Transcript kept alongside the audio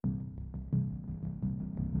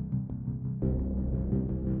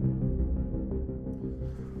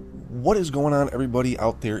What is going on, everybody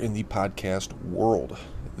out there in the podcast world?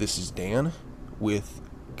 This is Dan with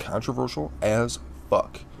Controversial as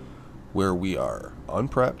Fuck, where we are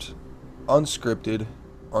unprepped, unscripted,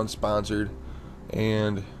 unsponsored,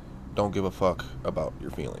 and don't give a fuck about your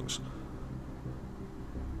feelings.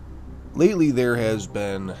 Lately, there has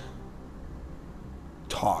been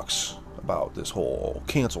talks about this whole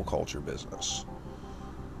cancel culture business.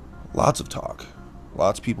 Lots of talk.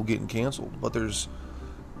 Lots of people getting canceled, but there's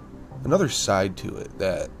another side to it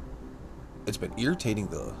that it's been irritating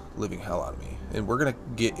the living hell out of me. And we're going to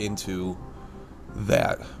get into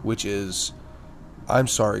that, which is I'm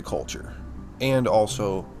sorry culture. And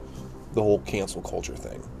also the whole cancel culture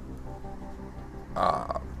thing.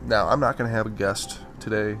 Now, I'm not going to have a guest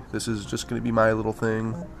today. This is just going to be my little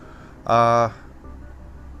thing. And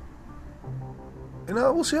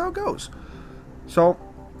we'll see how it goes. So,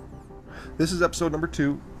 this is episode number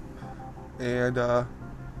 2. And,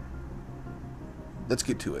 let's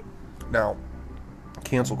get to it. Now,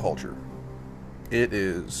 cancel culture. It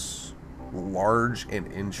is large and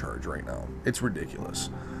in charge right now. It's ridiculous.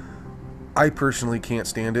 I personally can't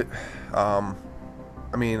stand it. I'm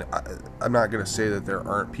not going to say that there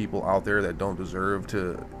aren't people out there that don't deserve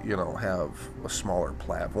to, have a smaller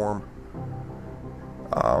platform.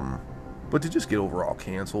 But to just get overall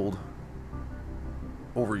canceled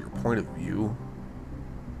over your point of view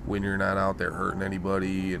when you're not out there hurting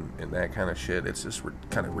anybody and that kind of shit, it's just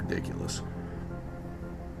kind of ridiculous.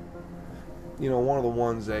 One of the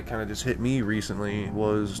ones that kind of just hit me recently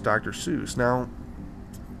was Dr. Seuss. Now,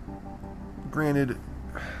 granted,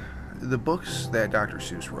 the books that Dr.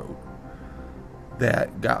 Seuss wrote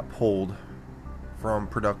that got pulled from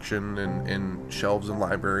production and shelves and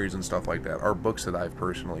libraries and stuff like that are books that I've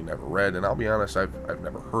personally never read, and I'll be honest, I've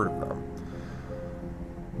never heard of them.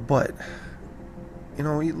 But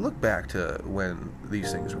you look back to when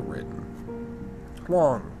these things were written.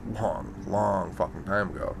 Long fucking time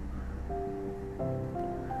ago.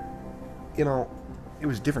 It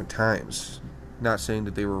was different times. Not saying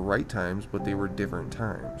that they were right times, but they were different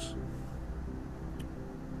times.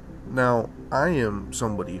 Now, I am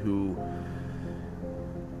somebody who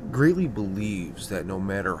greatly believes that no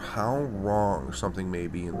matter how wrong something may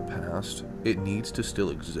be in the past, it needs to still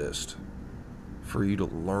exist for you to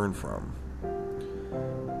learn from.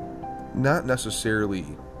 Not necessarily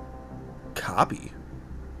copy,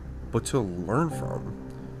 but to learn from,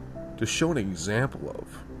 to show an example of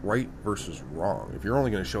right versus wrong. If you're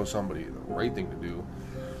only going to show somebody the right thing to do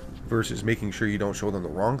versus making sure you don't show them the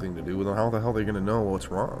wrong thing to do, then how the hell are they going to know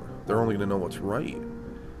what's wrong? They're only going to know what's right.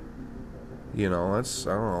 I don't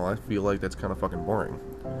know, I feel like that's kind of fucking boring.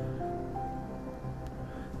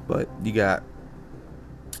 But you got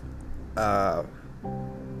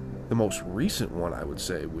the most recent one, I would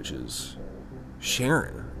say, which is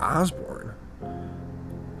Sharon Osbourne,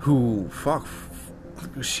 who,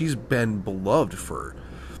 she's been beloved for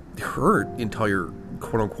her entire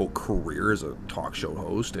quote-unquote career as a talk show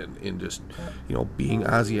host and just, being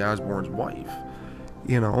Ozzy Osbourne's wife,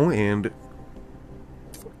 and,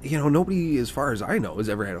 nobody, as far as I know, has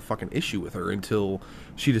ever had a fucking issue with her until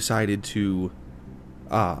she decided to,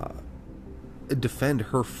 defend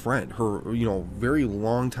her friend, her, very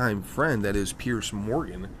long-time friend that is Piers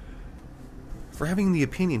Morgan, for having the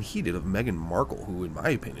opinion he did of Meghan Markle, who, in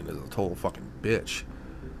my opinion, is a total fucking bitch.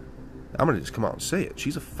 I'm gonna just come out and say it.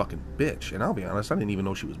 She's a fucking bitch. And I'll be honest, I didn't even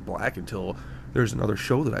know she was black until there's another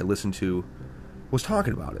show that I listened to was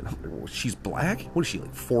talking about it. She's black? What is she,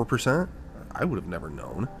 like 4%? I would have never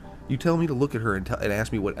known. You tell me to look at her and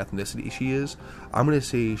ask me what ethnicity she is, I'm going to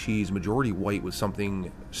say she's majority white with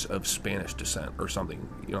something of Spanish descent or something,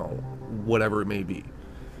 whatever it may be.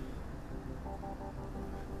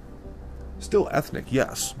 Still ethnic,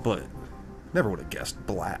 yes, but never would have guessed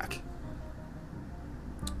black.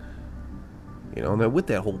 And with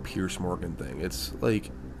that whole Piers Morgan thing, it's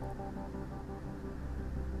like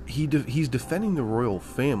he's defending the royal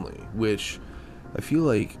family, which I feel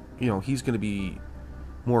like, he's going to be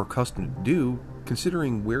more accustomed to do,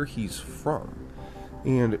 considering where he's from.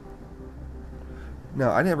 And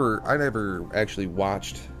now, I never actually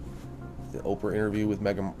watched the Oprah interview with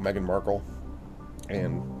Meghan Markle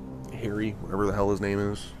and Harry, whatever the hell his name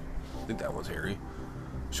is. I think that was Harry.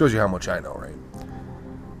 Shows you how much I know, right?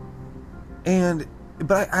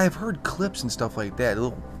 But I've heard clips and stuff like that,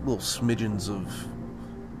 little smidgens of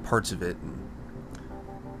parts of it, and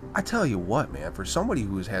I tell you what, man, for somebody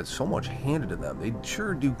who has had so much handed to them, they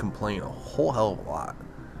sure do complain a whole hell of a lot.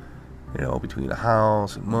 Between a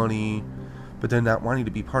house and money, but then not wanting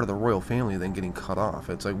to be part of the royal family and then getting cut off.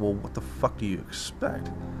 It's like, well, what the fuck do you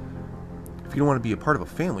expect? If you don't want to be a part of a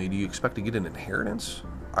family, do you expect to get an inheritance?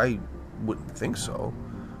 I wouldn't think so.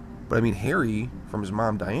 But I mean, Harry, from his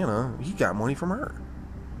mom Diana, he got money from her.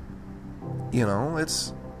 You know,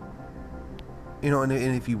 it's... You know, and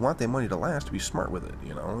if you want that money to last, be smart with it,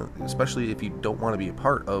 you know? Especially if you don't want to be a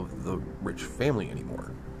part of the rich family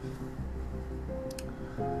anymore.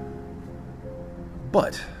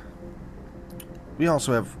 But we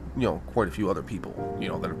also have, you know, quite a few other people, you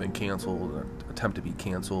know, that have been canceled, attempt to be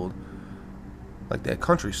canceled. Like that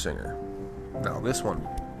country singer. Now, this one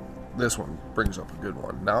brings up a good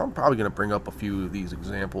one. Now, I'm probably going to bring up a few of these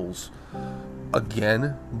examples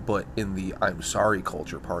again, but in the I'm sorry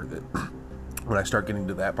culture part of it. When I start getting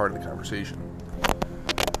to that part of the conversation.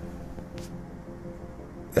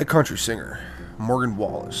 That country singer, Morgan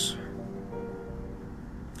Wallace,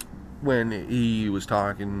 when he was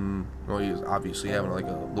talking, well, he was obviously having like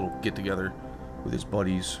a little get-together with his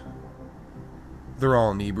buddies. They're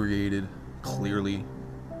all inebriated, clearly.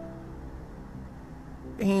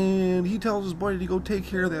 And he tells his buddy to go take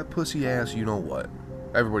care of that pussy ass, you know what.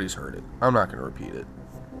 Everybody's heard it. I'm not going to repeat it.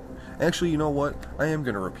 Actually, you know what? I am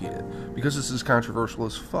going to repeat it, because this is controversial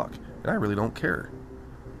as fuck, and I really don't care.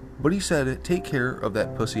 But he said, take care of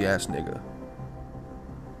that pussy-ass nigga.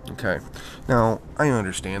 Okay. Now, I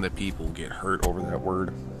understand that people get hurt over that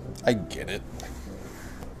word. I get it.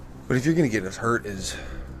 But if you're going to get as hurt as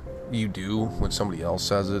you do when somebody else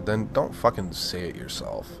says it, then don't fucking say it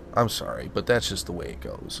yourself. I'm sorry, but that's just the way it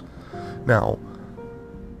goes. Now,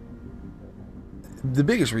 the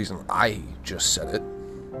biggest reason I just said it,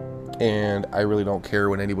 and I really don't care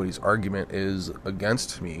when anybody's argument is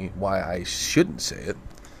against me, why I shouldn't say it,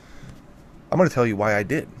 I'm going to tell you why I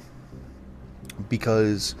did.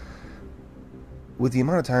 Because with the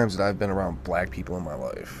amount of times that I've been around black people in my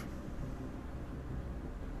life,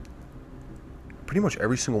 pretty much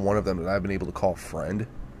every single one of them that I've been able to call friend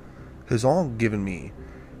has all given me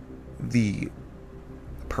the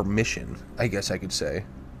permission, I guess I could say,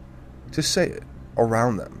 to say it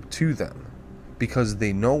around them, to them. Because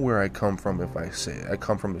they know where I come from if I say it. I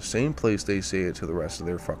come from the same place they say it to the rest of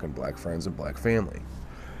their fucking black friends and black family.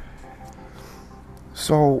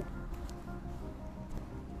 So,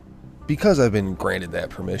 because I've been granted that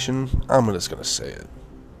permission, I'm just going to say it.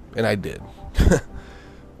 And I did.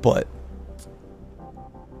 But,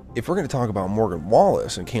 if we're going to talk about Morgan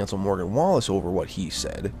Wallace and cancel Morgan Wallace over what he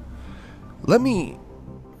said, let me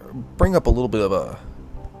bring up a little bit of a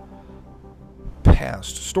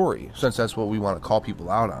past story, since that's what we want to call people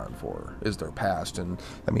out on for, is their past. And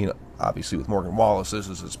I mean, obviously with Morgan Wallace, this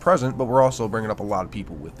is his present, but we're also bringing up a lot of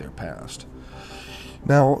people with their past.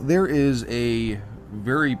 Now, there is a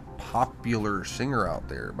very popular singer out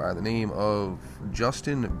there by the name of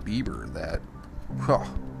Justin Bieber that,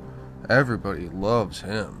 everybody loves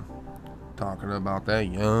him. Talking about that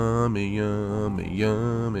yummy, yummy,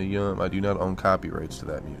 yummy, yum. I do not own copyrights to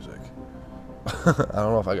that music. I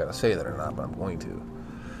don't know if I gotta say that or not, but I'm going to.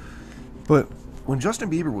 But when Justin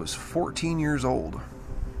Bieber was 14 years old,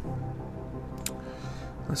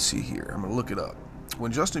 let's see here, I'm gonna look it up.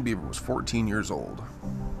 When Justin Bieber was 14 years old,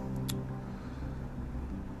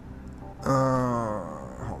 hold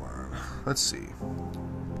on, let's see.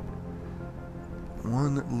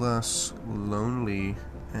 One less lonely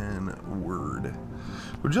N-word.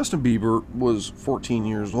 When Justin Bieber was 14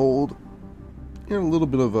 years old, he had a little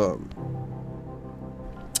bit of a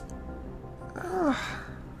I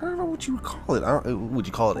don't know what you would call it. Would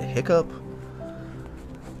you call it a hiccup?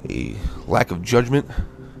 A lack of judgment?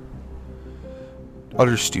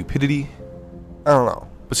 Utter stupidity? I don't know.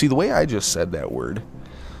 But see, the way I just said that word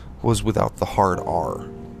was without the hard R.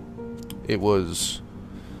 It was,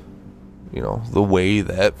 you know, the way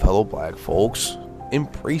that fellow black folks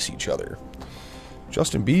embrace each other.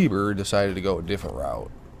 Justin Bieber decided to go a different route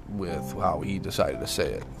with how he decided to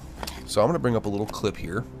say it. So I'm going to bring up a little clip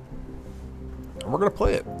here, and we're going to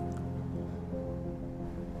play it.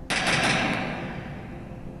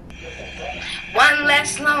 One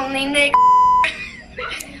less lonely nigga.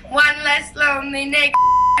 One less lonely nigga.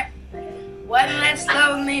 One less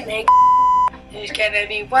lonely nigga. There's gonna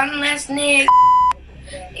be one less nigga.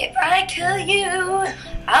 If I kill you,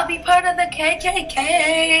 I'll be part of the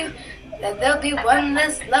KKK. Then there'll be one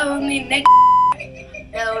less lonely nigga.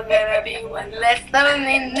 There's gonna be one less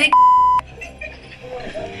lonely nigga.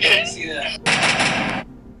 See that?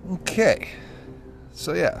 Okay.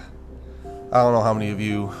 So yeah. I don't know how many of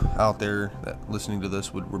you out there that listening to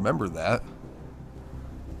this would remember that.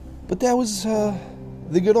 But that was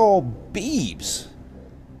the good old Biebs.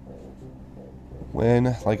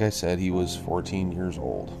 When, like I said, he was 14 years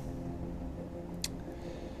old.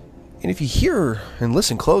 And if you hear and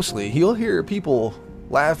listen closely, you'll hear people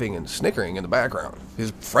laughing and snickering in the background.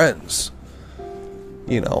 His friends.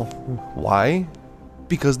 You know, why?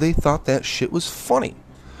 Because they thought that shit was funny.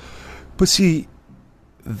 But see,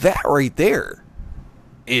 that right there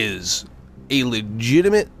is a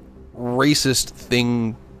legitimate racist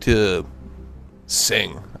thing to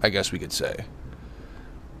sing, I guess we could say.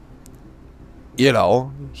 You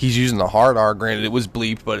know, he's using the hard R. Granted, it was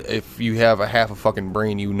bleeped, but if you have a half a fucking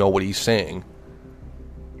brain, you know what he's saying.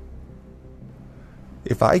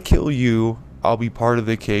 If I kill you, I'll be part of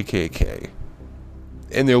the KKK.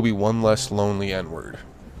 And there'll be one less lonely N-word.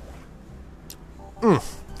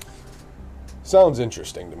 Sounds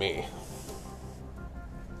interesting to me.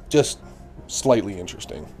 Just slightly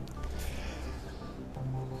interesting.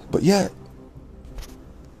 But yet,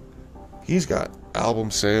 he's got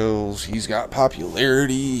album sales, he's got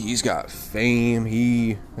popularity, he's got fame.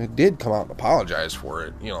 He did come out and apologize for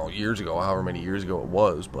it, you know, years ago, however many years ago it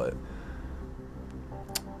was, but,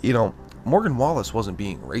 you know, Morgan Wallace wasn't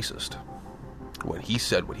being racist when he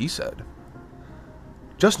said what he said.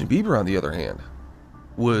 Justin Bieber, on the other hand,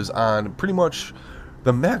 was on pretty much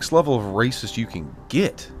the max level of racist you can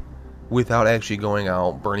get without actually going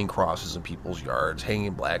out, burning crosses in people's yards,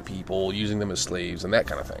 hanging black people, using them as slaves, and that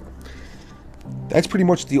kind of thing. That's pretty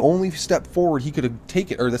much the only step forward he could have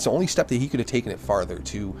taken, or that's the only step that he could have taken it farther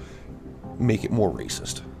to make it more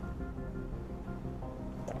racist.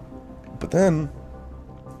 But then,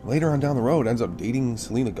 later on down the road, ends up dating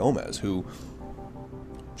Selena Gomez, who,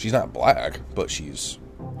 she's not black, but she's,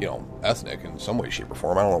 you know, ethnic in some way, shape, or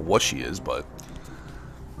form. I don't know what she is, but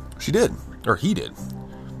she did, or he did.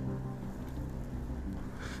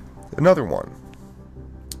 Another one,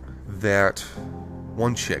 that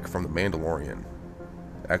one chick from The Mandalorian,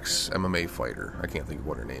 ex-MMA fighter. I can't think of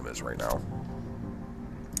what her name is right now.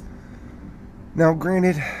 Now,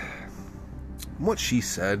 granted, what she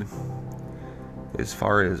said, as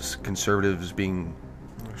far as conservatives being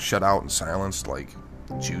shut out and silenced like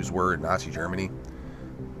Jews were in Nazi Germany,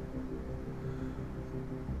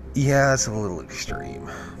 yeah, it's a little extreme.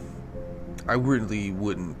 I really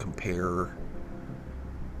wouldn't compare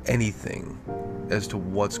anything as to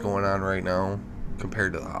what's going on right now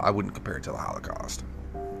compared to, I wouldn't compare it to the Holocaust.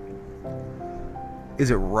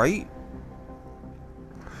 Is it right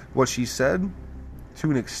what she said?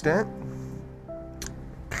 To an extent,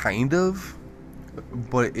 kind of,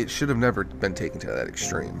 but it should have never been taken to that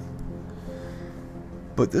extreme.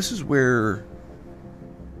 But this is where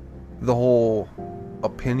the whole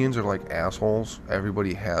opinions are like assholes,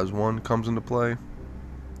 everybody has one, comes into play.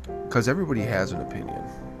 Because everybody has an opinion.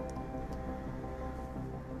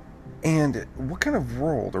 And what kind of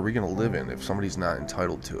world are we going to live in if somebody's not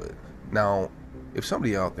entitled to it? Now, if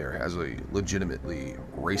somebody out there has a legitimately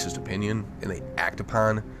racist opinion and they act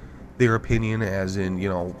upon their opinion, as in, you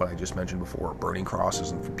know, what I just mentioned before, burning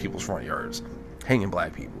crosses in people's front yards, hanging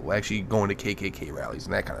black people, actually going to KKK rallies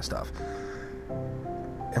and that kind of stuff,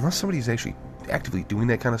 unless somebody's actually actively doing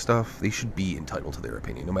that kind of stuff, they should be entitled to their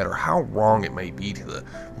opinion, no matter how wrong it may be to the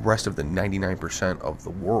rest of the 99% of the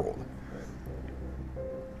world.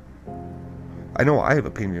 I know I have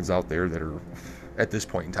opinions out there that are, at this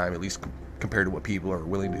point in time, at least compared to what people are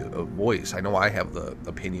willing to voice, I know I have the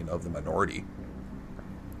opinion of the minority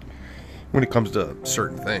when it comes to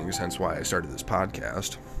certain things, hence why I started this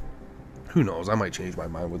podcast. Who knows, I might change my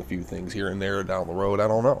mind with a few things here and there down the road, I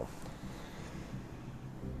don't know.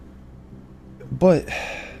 But,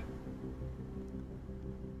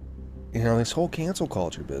 you know, this whole cancel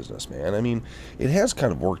culture business, man, I mean, it has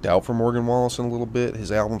kind of worked out for Morgan Wallace in a little bit.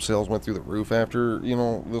 His album sales went through the roof after, you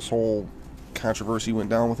know, this whole controversy went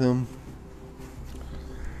down with him.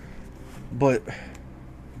 But,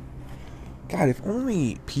 God, if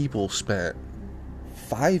only people spent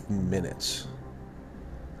 5 minutes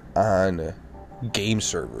on game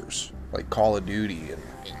servers, like Call of Duty and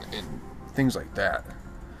things like that.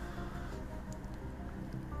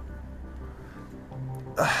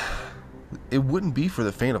 It wouldn't be for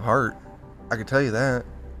the faint of heart, I can tell you that.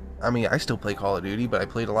 I mean, I still play Call of Duty, but I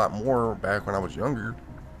played a lot more back when I was younger.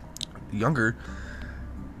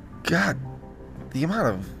 God, the amount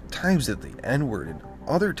of times that the N-word and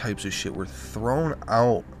other types of shit were thrown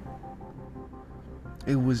out,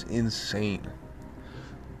 it was insane.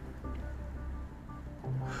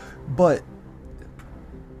 But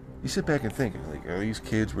you sit back and think, like, are these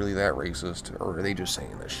kids really that racist, or are they just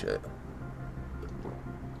saying this shit?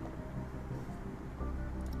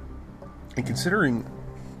 And considering,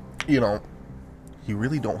 you know, you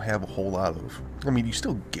really don't have a whole lot of, I mean, you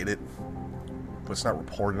still get it, but it's not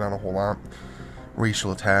reported on a whole lot,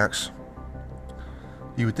 racial attacks.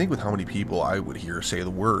 You would think with how many people I would hear say the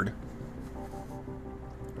word,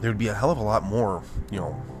 there'd be a hell of a lot more, you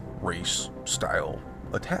know, race-style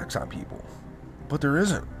attacks on people. But there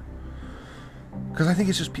isn't. Because I think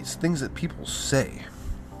it's just things that people say.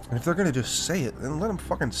 And if they're going to just say it, then let them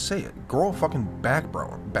fucking say it. Grow a fucking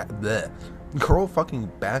backbone. Grow a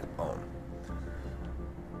fucking backbone.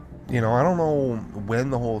 You know, I don't know when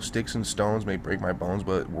the whole sticks and stones may break my bones,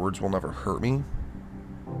 but words will never hurt me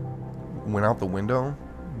went out the window.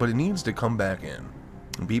 But it needs to come back in.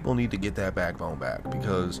 And people need to get that backbone back.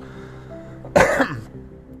 Because,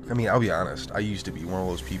 I mean, I'll be honest. I used to be one of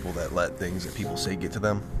those people that let things that people say get to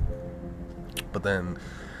them. But then,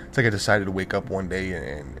 it's like I decided to wake up one day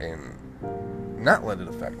and not let it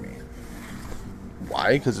affect me.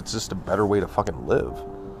 Why? Because it's just a better way to fucking live.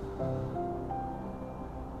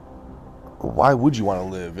 Why would you want to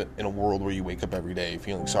live in a world where you wake up every day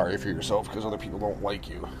feeling sorry for yourself because other people don't like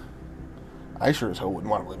you? I sure as hell wouldn't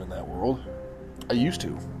want to live in that world. I used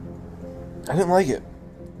to. I didn't like it.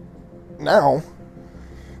 Now,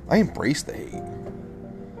 I embrace the hate.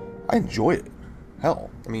 I enjoy it. Hell,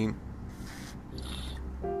 I mean,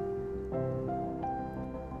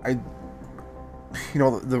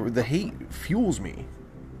 the hate fuels me,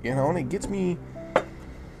 you know, and it gets me,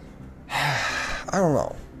 I don't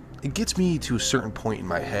know, it gets me to a certain point in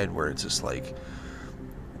my head where it's just like,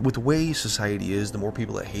 with the way society is, the more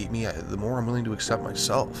people that hate me, the more I'm willing to accept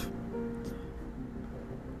myself.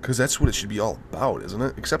 Because that's what it should be all about, isn't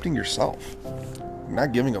it? Accepting yourself.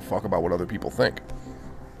 Not giving a fuck about what other people think.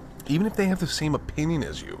 Even if they have the same opinion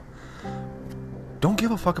as you. Don't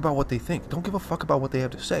give a fuck about what they think. Don't give a fuck about what they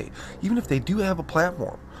have to say. Even if they do have a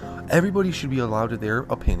platform. Everybody should be allowed to their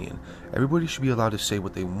opinion. Everybody should be allowed to say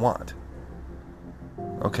what they want.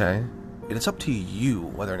 Okay? And it's up to you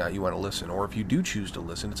whether or not you want to listen. Or if you do choose to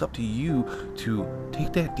listen, it's up to you to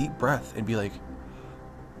take that deep breath and be like,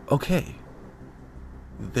 okay,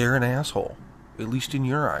 they're an asshole. At least in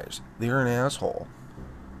your eyes. They're an asshole.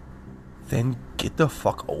 Then get the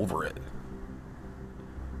fuck over it.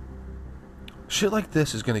 Shit like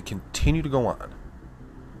this is going to continue to go on.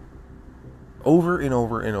 Over and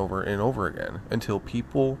over and over and over again. Until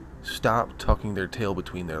people stop tucking their tail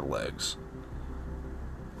between their legs.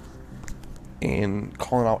 And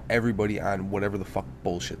calling out everybody on whatever the fuck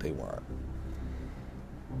bullshit they want.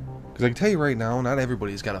 Because I can tell you right now, not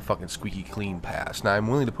everybody's got a fucking squeaky clean past. Now, I'm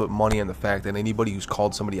willing to put money on the fact that anybody who's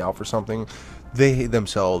called somebody out for something, they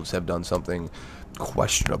themselves have done something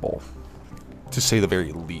questionable. To say the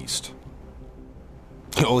very least.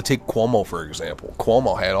 You know, take Cuomo, for example.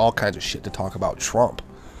 Cuomo had all kinds of shit to talk about Trump.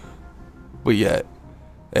 But yet,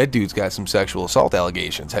 that dude's got some sexual assault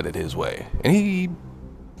allegations headed his way. And he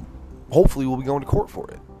hopefully will be going to court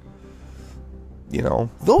for it. You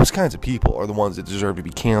know, those kinds of people are the ones that deserve to be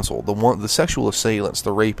canceled. The sexual assailants,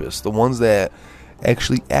 the rapists, the ones that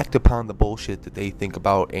actually act upon the bullshit that they think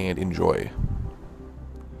about and enjoy.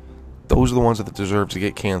 Those are the ones that deserve to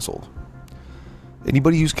get canceled.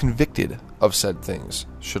 Anybody who's convicted of said things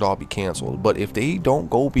should all be canceled. But if they don't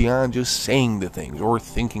go beyond just saying the things or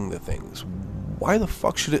thinking the things, why the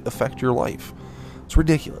fuck should it affect your life? It's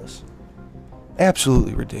ridiculous.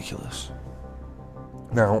 Absolutely ridiculous.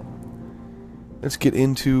 Now, let's get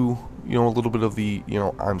into, you know, a little bit of the, you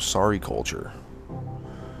know, I'm sorry culture.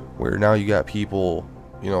 Where now you got people,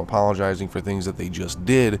 you know, apologizing for things that they just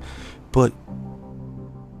did. But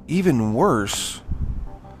even worse,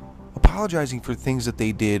 apologizing for things that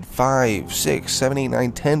they did 5, 6, 7, 8,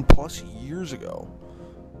 9, 10 plus years ago.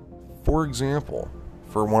 For example,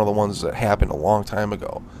 for one of the ones that happened a long time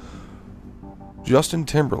ago, Justin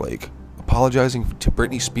Timberlake apologizing to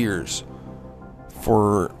Britney Spears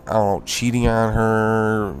for, I don't know, cheating on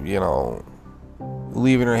her, you know,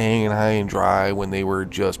 leaving her hanging high and dry when they were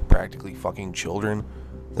just practically fucking children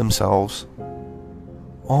themselves.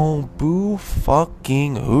 Oh, boo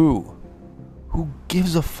fucking who? Who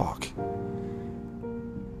gives a fuck?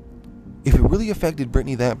 If it really affected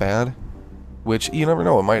Britney that bad, which you never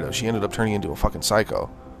know, it might have. She ended up turning into a fucking psycho.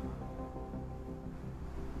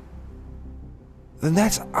 Then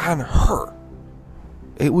that's on her.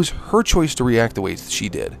 It was her choice to react the way she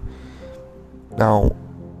did. Now,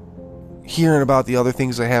 hearing about the other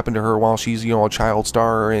things that happened to her while she's, you know, a child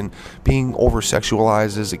star and being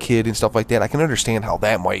over-sexualized as a kid and stuff like that, I can understand how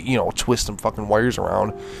that might, you know, twist some fucking wires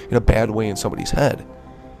around in a bad way in somebody's head.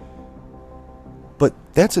 But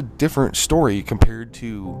that's a different story compared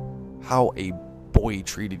to how a boy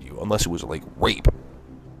treated you, unless it was like rape.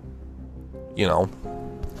 You know,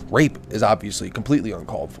 rape is obviously completely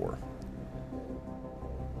uncalled for.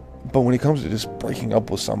 But when it comes to just breaking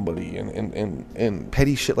up with somebody and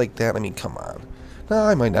petty shit like that, I mean, come on. Now,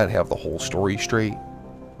 I might not have the whole story straight.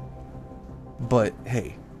 But,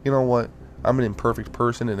 hey, you know what? I'm an imperfect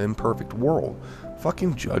person in an imperfect world.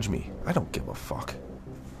 Fucking judge me. I don't give a fuck.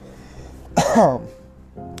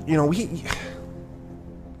 You know,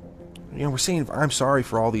 we're saying I'm sorry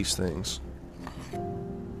for all these things.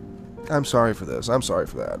 I'm sorry for this. I'm sorry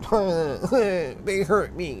for that. They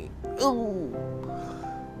hurt me. Oh,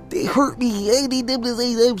 they hurt me. I need them to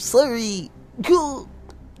say I'm sorry.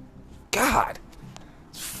 God,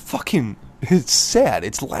 it's sad.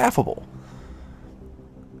 It's laughable.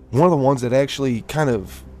 One of the ones that actually kind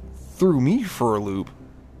of threw me for a loop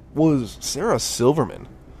was Sarah Silverman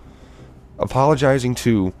apologizing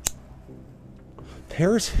to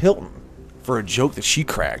Paris Hilton for a joke that she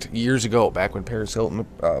cracked years ago, back when Paris Hilton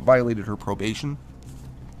violated her probation.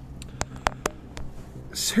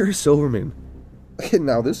 Sarah Silverman.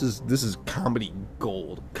 Now this is comedy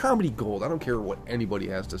gold. Comedy gold. I don't care what anybody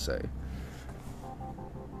has to say.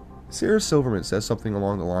 Sarah Silverman says something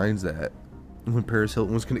along the lines that when Paris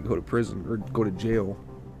Hilton was going to go to prison or go to jail,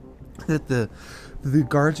 that the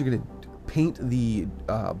guards are going to paint the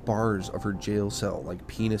bars of her jail cell like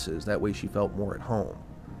penises. That way she felt more at home.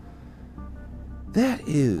 That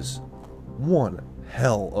is one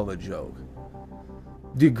hell of a joke.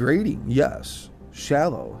 Degrading, yes.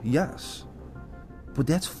 Shallow, yes. But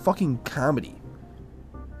that's fucking comedy.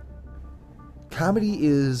 Comedy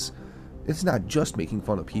it's not just making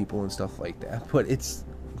fun of people and stuff like that, but it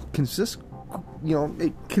consists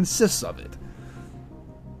of it.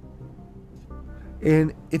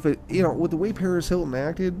 And if it, with the way Paris Hilton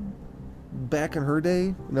acted back in her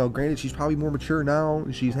day, granted she's probably more mature now,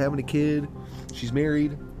 she's having a kid, she's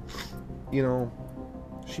married, she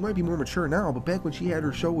might be more mature now, but back when she had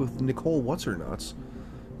her show with Nicole What's-Her-Nuts,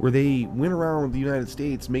 where they went around the United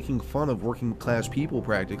States making fun of working class people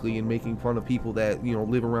practically, and making fun of people that,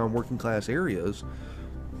 live around working class areas,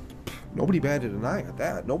 nobody batted an eye at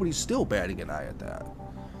that. Nobody's still batting an eye at that.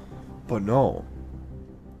 But no.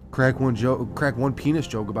 Crack one penis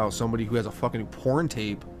joke about somebody who has a fucking porn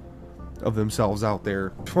tape of themselves out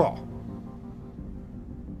there. It's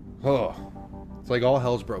like all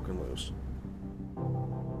hell's broken loose.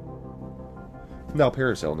 Now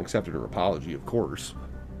Paris Hilton accepted her apology, of course.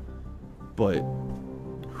 But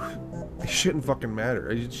it shouldn't fucking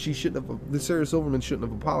matter. Sarah Silverman shouldn't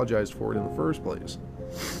have apologized for it in the first place.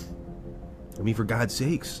 I mean, for God's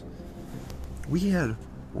sakes. We had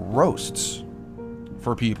roasts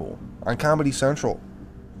for people on Comedy Central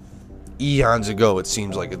eons ago, it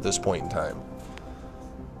seems like, at this point in time.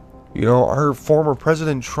 Our former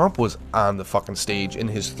President Trump was on the fucking stage in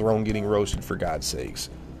his throne getting roasted, for God's sakes.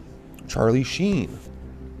 Charlie Sheen.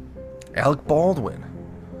 Alec Baldwin.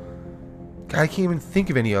 God, I can't even think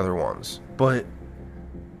of any other ones, but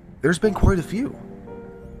there's been quite a few.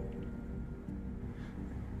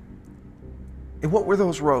 And what were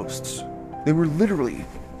those roasts? They were literally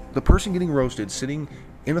the person getting roasted sitting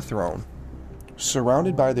in a throne,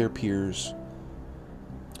 surrounded by their peers,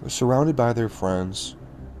 surrounded by their friends,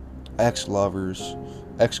 ex-lovers,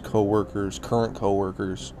 ex-co-workers, current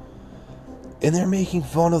co-workers, and they're making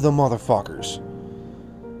fun of the motherfuckers.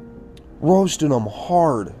 Roasting them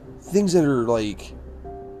hard. Things that are, like,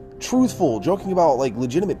 truthful, joking about, like,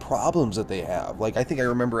 legitimate problems that they have. Like, I think I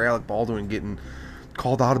remember Alec Baldwin getting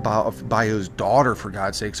called out by his daughter, for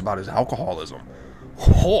God's sakes, about his alcoholism.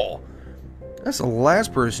 Oh, that's the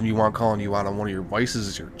last person you want calling you out on one of your vices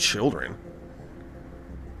is your children.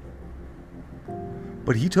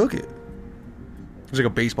 But he took it. It was like a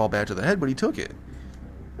baseball bat to the head, but he took it.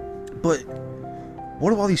 But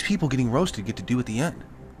what do all these people getting roasted get to do at the end?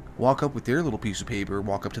 Walk up with their little piece of paper,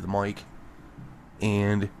 walk up to the mic,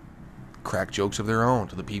 and crack jokes of their own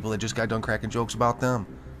to the people that just got done cracking jokes about them.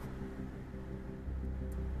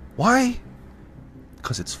 Why?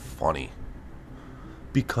 Because it's funny.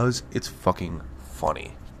 Because it's fucking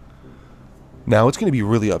funny. Now, it's going to be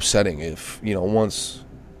really upsetting if, once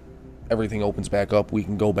everything opens back up, we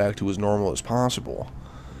can go back to as normal as possible.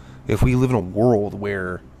 If we live in a world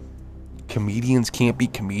where comedians can't be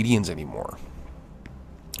comedians anymore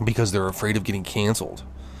because they're afraid of getting canceled,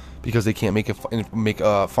 because they can't make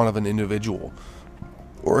fun of an individual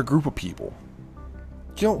or a group of people.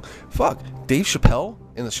 Fuck, Dave Chappelle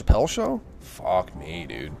in the Chappelle Show? Fuck me,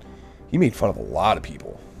 dude. He made fun of a lot of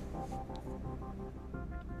people.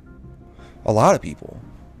 A lot of people.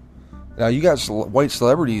 Now, you got white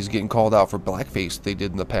celebrities getting called out for blackface they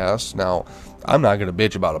did in the past. Now, I'm not going to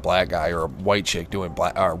bitch about a black guy or a white chick doing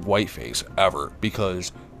whiteface ever,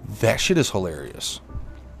 because that shit is hilarious.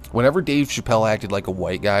 Whenever Dave Chappelle acted like a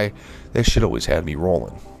white guy, that shit always had me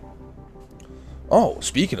rolling. Oh,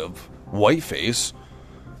 speaking of whiteface,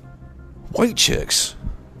 white chicks.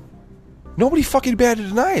 Nobody fucking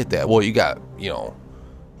batted an eye at that. Well, you got,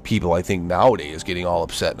 people I think nowadays getting all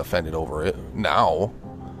upset and offended over it now.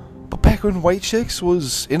 But back when White Chicks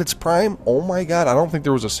was in its prime, oh my god, I don't think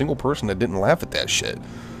there was a single person that didn't laugh at that shit.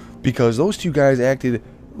 Because those two guys acted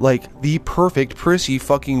like the perfect prissy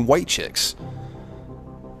fucking White Chicks.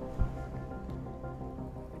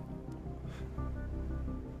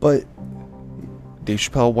 But Dave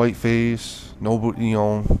Chappelle, whiteface, nobody,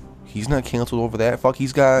 he's not canceled over that. Fuck,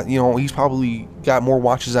 he's got, he's probably got more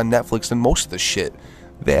watches on Netflix than most of the shit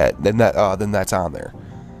than that's on there.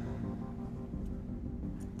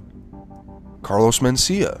 Carlos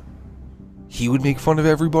Mencia, he would make fun of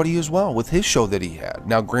everybody as well with his show that he had.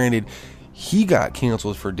 Now, granted, he got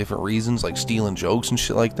canceled for different reasons, like stealing jokes and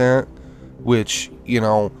shit like that, which,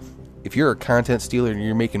 if you're a content stealer and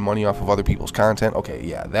you're making money off of other people's content, okay,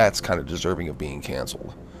 yeah, that's kind of deserving of being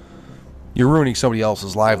canceled. You're ruining somebody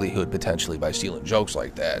else's livelihood potentially by stealing jokes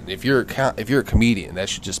like that. If you're a comedian, that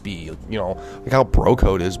should just be, like how bro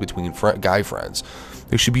code is between guy friends.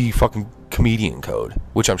 There should be fucking comedian code,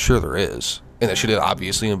 which I'm sure there is. And that should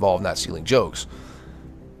obviously involve not stealing jokes.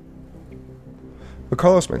 But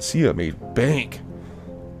Carlos Mencia made bank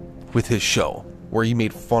with his show, where he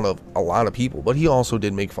made fun of a lot of people. But he also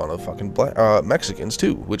did make fun of fucking Mexicans,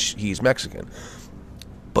 too, which he's Mexican.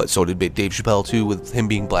 But so did Dave Chappelle, too, with him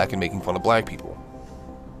being black and making fun of black people.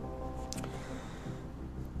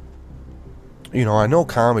 I know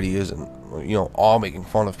comedy isn't, all making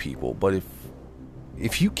fun of people. But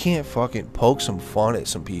if you can't fucking poke some fun at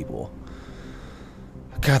some people,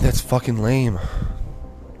 God, that's fucking lame.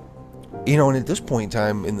 And at this point in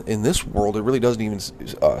time, in this world, it really doesn't even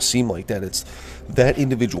seem like that. It's that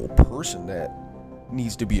individual person that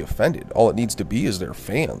needs to be offended. All it needs to be is their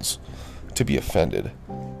fans to be offended.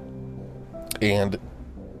 And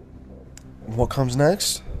what comes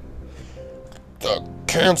next? The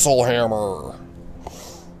cancel hammer.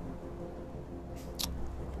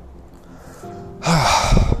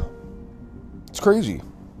 It's crazy.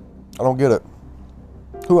 I don't get it.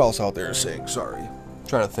 Who else out there is saying sorry? I'm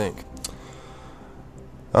trying to think.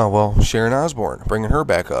 Oh, well, Sharon Osbourne, bringing her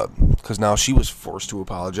back up, because now she was forced to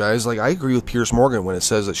apologize. Like, I agree with Piers Morgan when he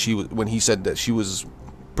said that she was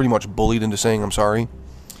pretty much bullied into saying I'm sorry.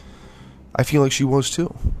 I feel like she was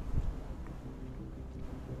too.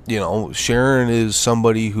 Sharon is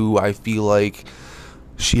somebody who I feel like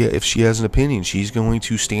if she has an opinion, she's going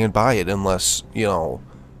to stand by it unless,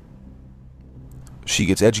 she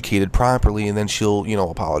gets educated properly, and then she'll,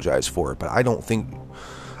 apologize for it. But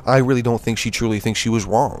I really don't think she truly thinks she was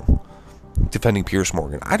wrong defending Piers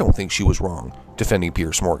Morgan. I don't think she was wrong defending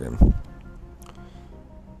Piers Morgan.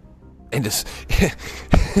 And just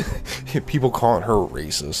people calling her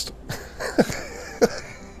racist.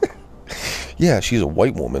 Yeah, she's a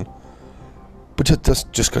white woman. But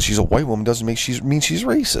just because she's a white woman doesn't mean she's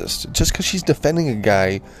racist. Just because she's defending a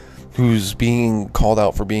guy who's being called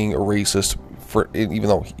out for being a racist, even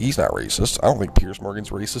though he's not racist. I don't think Piers Morgan's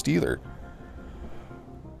racist either.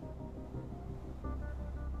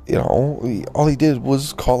 All he did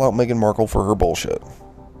was call out Meghan Markle for her bullshit.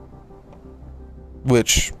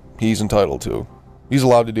 Which he's entitled to. He's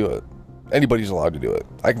allowed to do it. Anybody's allowed to do it.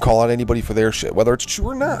 I can call out anybody for their shit, whether it's true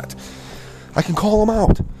or not. I can call them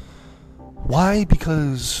out. Why?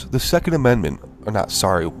 Because the Second Amendment,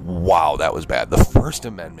 wow, that was bad. The First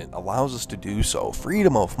Amendment allows us to do so.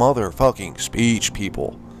 Freedom of motherfucking speech,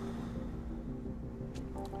 people.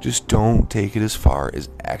 Just don't take it as far as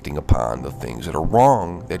acting upon the things that are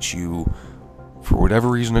wrong that you, for whatever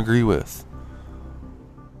reason, agree with.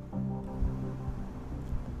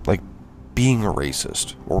 Like being a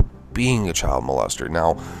racist or being a child molester.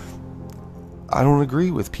 Now, I don't agree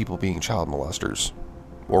with people being child molesters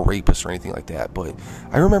or rapists or anything like that, but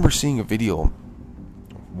I remember seeing a video a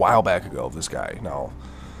while back ago of this guy. Now,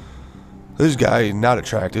 this guy, not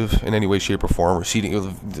attractive in any way, shape, or form.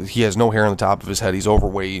 He has no hair on the top of his head. He's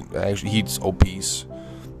overweight. Actually, he's obese.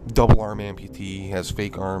 Double arm amputee. He has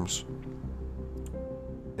fake arms.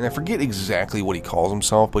 And I forget exactly what he calls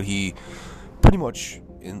himself, but he pretty much,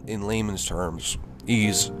 in layman's terms,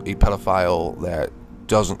 he's a pedophile that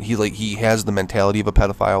doesn't... He has the mentality of a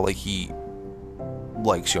pedophile. Like, he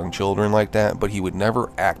likes young children like that, but he would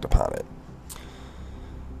never act upon it.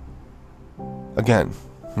 Again,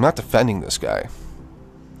 I'm not defending this guy.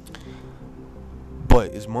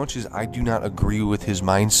 But as much as I do not agree with his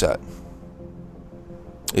mindset,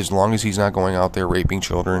 as long as he's not going out there raping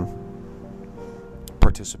children,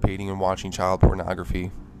 participating in watching child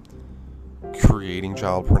pornography, creating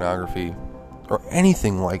child pornography, or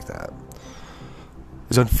anything like that,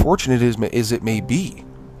 as unfortunate as it may be,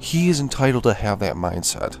 he is entitled to have that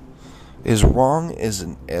mindset. As wrong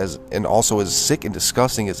and also as sick and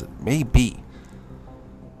disgusting as it may be,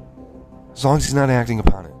 as long as he's not acting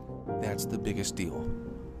upon it, that's the biggest deal.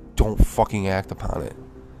 don't fucking act upon it.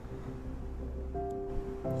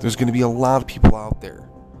 There's going to be a lot of people out there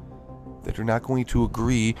that are not going to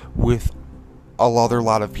agree with a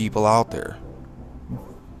lot of people out there.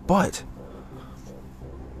 But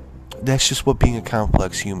that's just what being a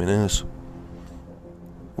complex human is.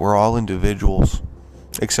 We're all individuals,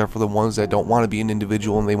 except for the ones that don't want to be an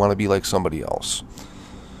individual and they want to be like somebody else.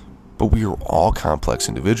 But we are all complex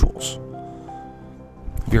individuals.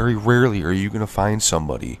 Very rarely are you going to find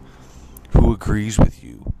somebody who agrees with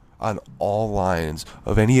you on all lines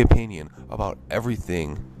of any opinion about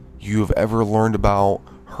everything you have ever learned about,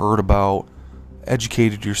 heard about,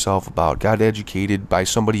 educated yourself about, got educated by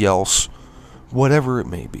somebody else, whatever it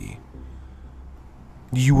may be.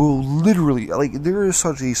 You will literally, there is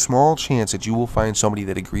such a small chance that you will find somebody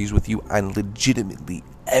that agrees with you on legitimately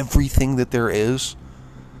everything that there is.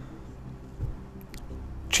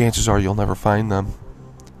 Chances are you'll never find them,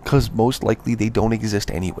 because most likely they don't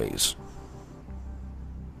exist anyways.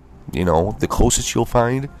 You know, the closest you'll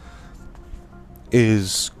find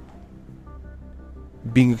is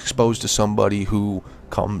being exposed to somebody who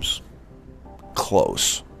comes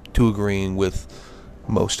close to agreeing with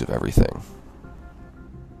most of everything.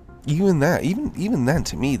 Even then,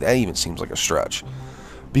 to me, that even seems like a stretch,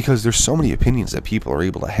 because there's so many opinions that people are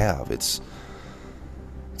able to have. It's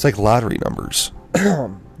like lottery numbers.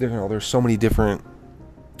 There's so many different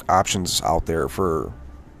options out there for,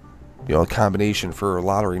 a combination for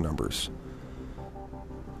lottery numbers.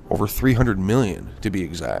 Over 300 million, to be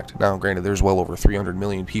exact. Now, granted, there's well over 300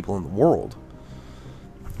 million people in the world,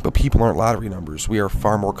 but people aren't lottery numbers. We are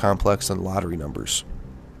far more complex than lottery numbers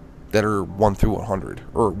that are 1 through 100,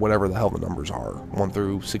 or whatever the hell the numbers are. 1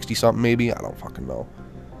 through 60 something, maybe? I don't fucking know.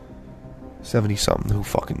 70 something, who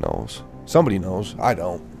fucking knows? Somebody knows, I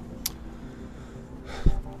don't.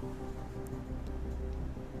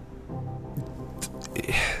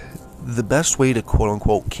 The best way to quote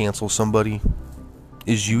unquote cancel somebody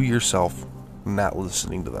is you yourself not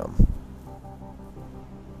listening to them.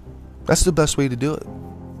 That's the best way to do it.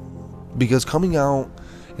 Because coming out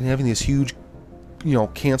and having this huge,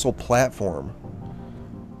 cancel platform,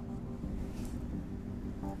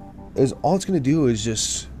 is all it's going to do is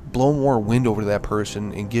just blow more wind over to that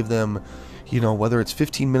person and give them, whether it's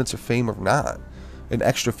 15 minutes of fame or not, an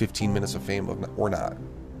extra 15 minutes of fame or not.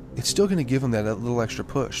 It's still going to give them that little extra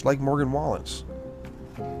push. Like Morgan Wallace.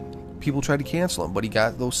 People tried to cancel him, but he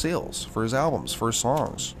got those sales for his albums, for his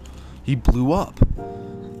songs. He blew up.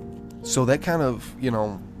 So that kind of,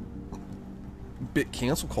 bit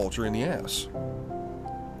cancel culture in the ass.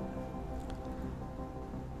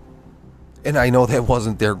 And I know that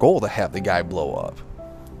wasn't their goal to have the guy blow up,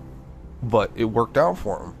 but it worked out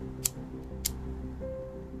for him.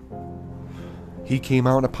 He came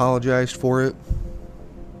out and apologized for it.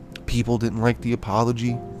 People didn't like the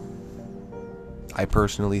apology. I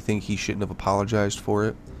personally think he shouldn't have apologized for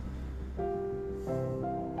it.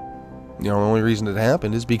 The only reason it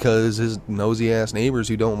happened is because his nosy ass neighbors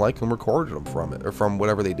who don't like him recorded him from it, or from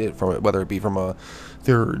whatever they did from it, whether it be from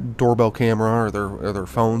their doorbell camera or their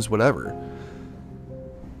phones, whatever.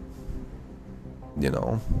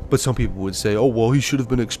 But some people would say, oh, well, he should have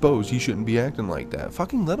been exposed. He shouldn't be acting like that.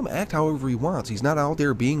 Fucking let him act however he wants. He's not out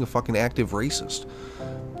there being a fucking active racist.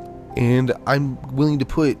 And I'm willing to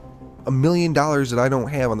put $1 million that I don't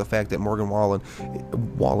have on the fact that Morgan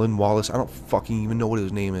Wallace, I don't fucking even know what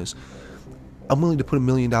his name is. I'm willing to put $1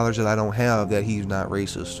 million that I don't have that he's not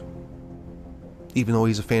racist. Even though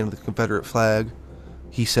he's a fan of the Confederate flag,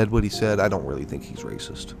 he said what he said. I don't really think he's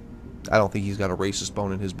racist. I don't think he's got a racist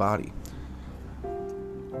bone in his body.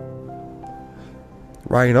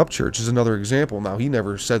 Ryan Upchurch is another example. Now, he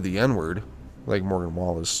never said the N-word like Morgan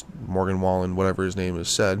Wallen, whatever his name is,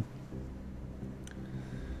 said.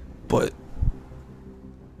 But,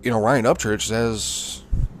 Ryan Upchurch has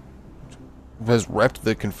repped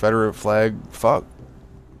the Confederate flag,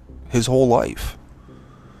 his whole life.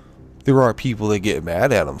 There are people that get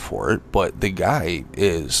mad at him for it, but the guy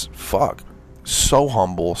is, so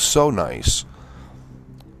humble, so nice,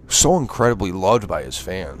 so incredibly loved by his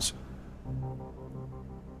fans.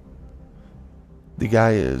 The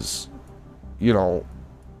guy is, a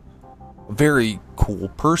very cool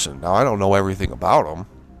person. Now, I don't know everything about him.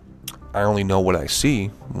 I only know what I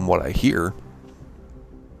see and what I hear.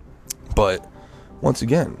 But, once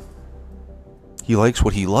again, he likes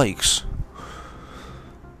what he likes.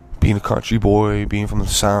 Being a country boy, being from the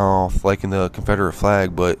South, liking the Confederate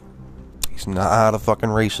flag, but he's not a fucking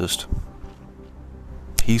racist.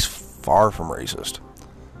 He's far from racist.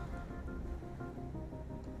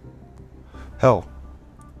 Hell,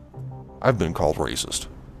 I've been called racist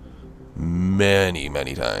many,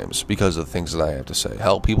 many times because of the things that I have to say.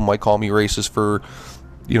 Hell, people might call me racist for,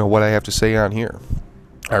 what I have to say on here.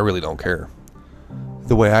 I really don't care.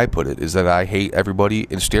 The way I put it is that I hate everybody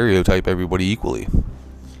and stereotype everybody equally.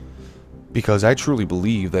 Because I truly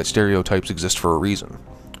believe that stereotypes exist for a reason.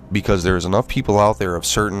 Because there's enough people out there of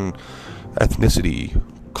certain ethnicity,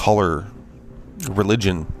 color,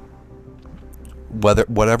 religion,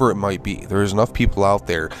 whatever it might be. There's enough people out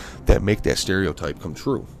there that make that stereotype come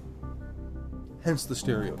true. Hence the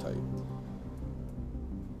stereotype.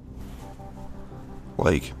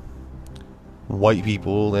 Like white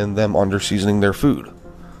people and them under-seasoning their food.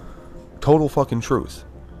 Total fucking truth.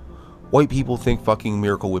 White people think fucking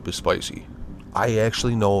Miracle Whip is spicy. I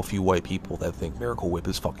actually know a few white people that think Miracle Whip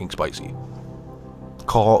is fucking spicy.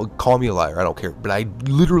 Call me a liar, I don't care. But I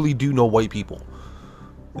literally do know white people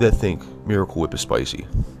that think Miracle Whip is spicy.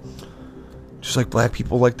 Just like black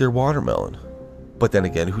people like their watermelon. But then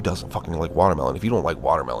again, who doesn't fucking like watermelon? If you don't like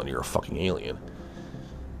watermelon, you're a fucking alien.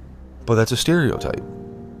 But that's a stereotype.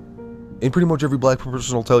 And pretty much every black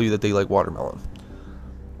person will tell you that they like watermelon.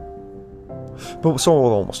 But so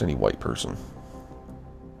will almost any white person.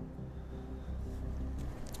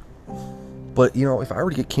 But, if I were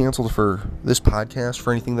to get canceled for this podcast,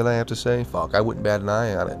 for anything that I have to say, fuck, I wouldn't bat an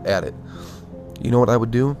eye at it. You know what I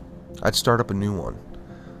would do? I'd start up a new one.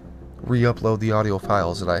 Re-upload the audio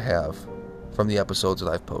files that I have from the episodes that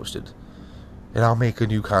I've posted. And I'll make a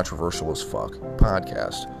new controversial as fuck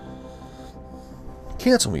podcast.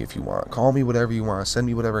 Cancel me if you want. Call me whatever you want. Send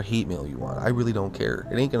me whatever hate mail you want. I really don't care.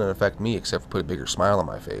 It ain't going to affect me except for put a bigger smile on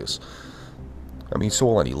my face. I mean, so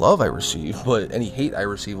will any love I receive, but any hate I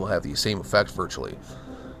receive will have the same effect virtually.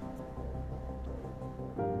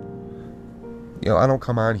 I don't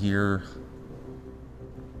come on here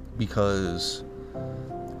because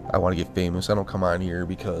I want to get famous. I don't come on here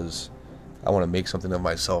because I want to make something of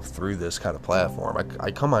myself through this kind of platform.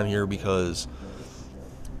 I come on here because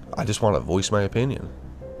I just want to voice my opinion.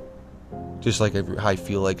 Just like I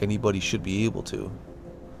feel like anybody should be able to.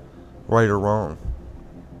 Right or wrong.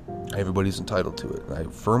 Everybody's entitled to it. And I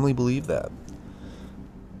firmly believe that.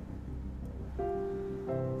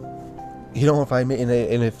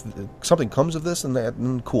 If something comes of this and that,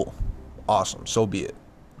 then cool. Awesome. So be it.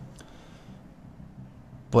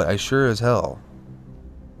 But I sure as hell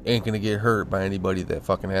ain't gonna get hurt by anybody that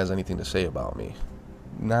fucking has anything to say about me.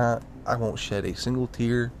 I won't shed a single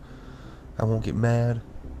tear. I won't get mad.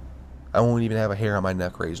 I won't even have a hair on my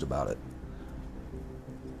neck raised about it.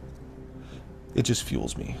 It just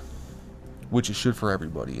fuels me. Which it should for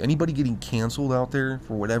everybody. Anybody getting canceled out there,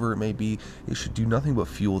 for whatever it may be, it should do nothing but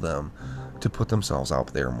fuel them to put themselves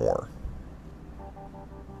out there more.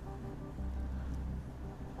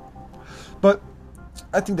 But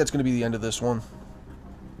I think that's going to be the end of this one.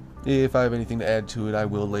 If I have anything to add to it, I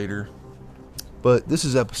will later. But this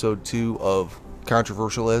is episode 2 of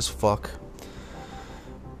Controversial as Fuck.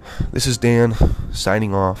 This is Dan,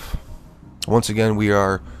 signing off. Once again, we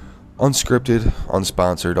are unscripted,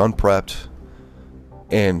 unsponsored, unprepped,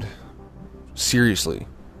 and seriously,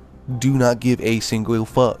 do not give a single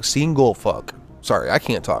fuck. Sorry, I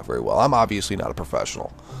can't talk very well. I'm obviously not a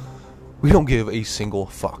professional. We don't give a single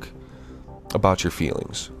fuck about your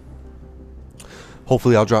feelings.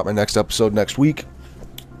 Hopefully I'll drop my next episode next week.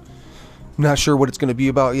 Not sure what it's going to be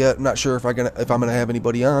about yet. Not sure if I'm going to have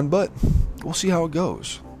anybody on, but we'll see how it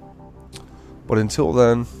goes. But until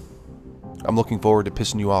then, I'm looking forward to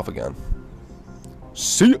pissing you off again.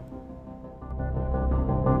 See ya!